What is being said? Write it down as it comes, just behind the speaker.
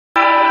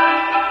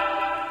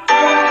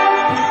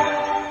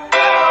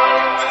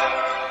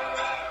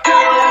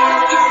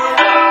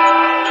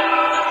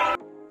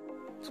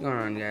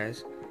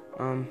guys.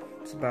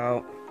 It's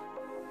about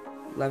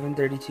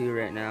 11:32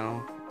 right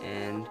now,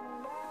 and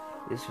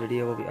this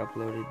video will be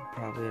uploaded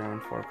probably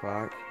around 4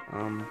 o'clock.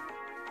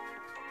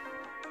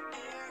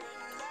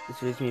 This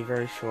video's gonna be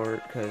very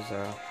short because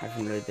I've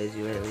been really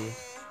busy lately,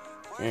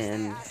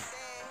 and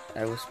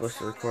I was supposed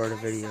to record a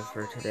video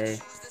for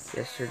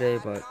yesterday,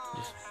 but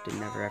just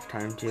didn't ever have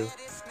time to.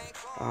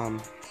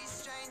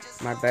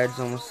 My bed's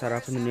almost set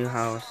up in the new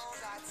house,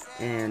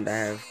 and I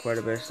have quite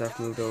a bit of stuff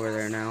moved over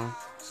there now,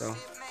 so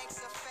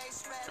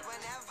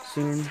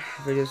soon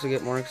videos will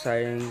get more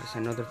exciting, because I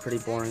know they're pretty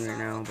boring right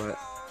now, but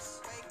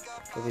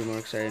they'll be more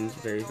exciting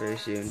very, very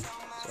soon.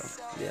 So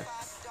yeah,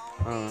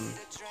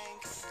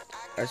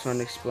 I just wanted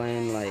to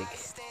explain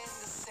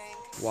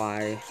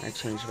why I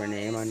changed my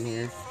name on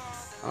here.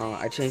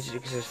 I changed it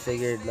because I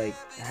figured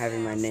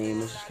having my name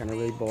was just kind of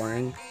really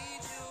boring,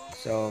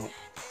 so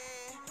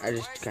I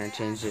just kind of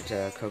changed it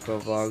to Coco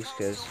Vlogs,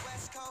 because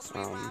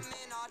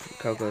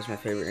Coco is my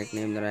favorite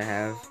nickname that I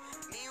have,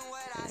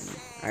 and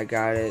I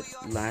got it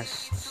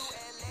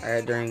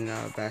during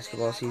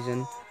basketball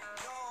season,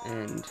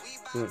 and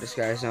we went to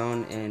Sky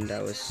Zone, and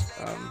I was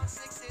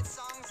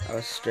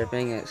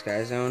stripping at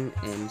Sky Zone,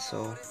 and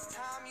so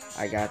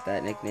I got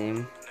that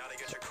nickname.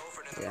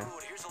 Yeah.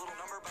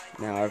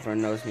 Now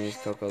everyone knows me as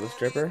Coco the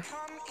Stripper,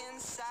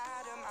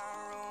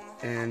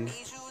 and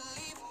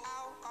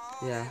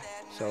yeah,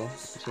 so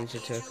I changed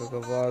it to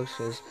Coco Vlogs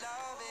because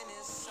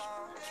it's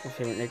my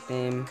favorite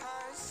nickname.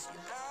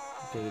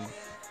 They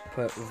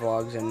put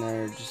vlogs in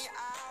there, just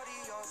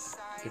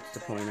gets to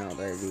point out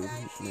that I do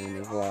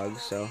mainly vlogs.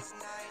 So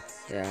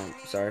yeah,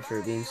 sorry for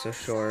it being so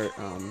short.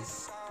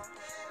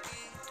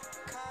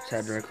 Just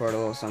had to record a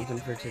little something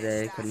for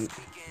today. Couldn't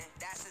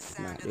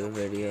not do a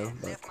video,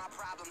 but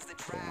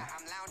yeah,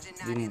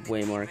 be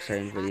way more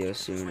exciting videos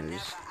soon. I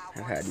just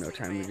have had no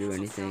time to do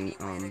anything.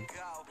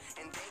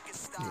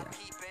 Yeah.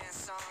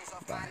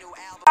 Bye.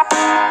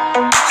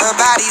 Her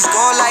body's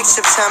gold like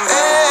September.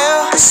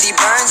 She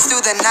burns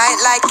through the night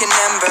like an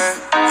ember.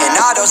 And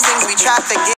all those things we tried to get.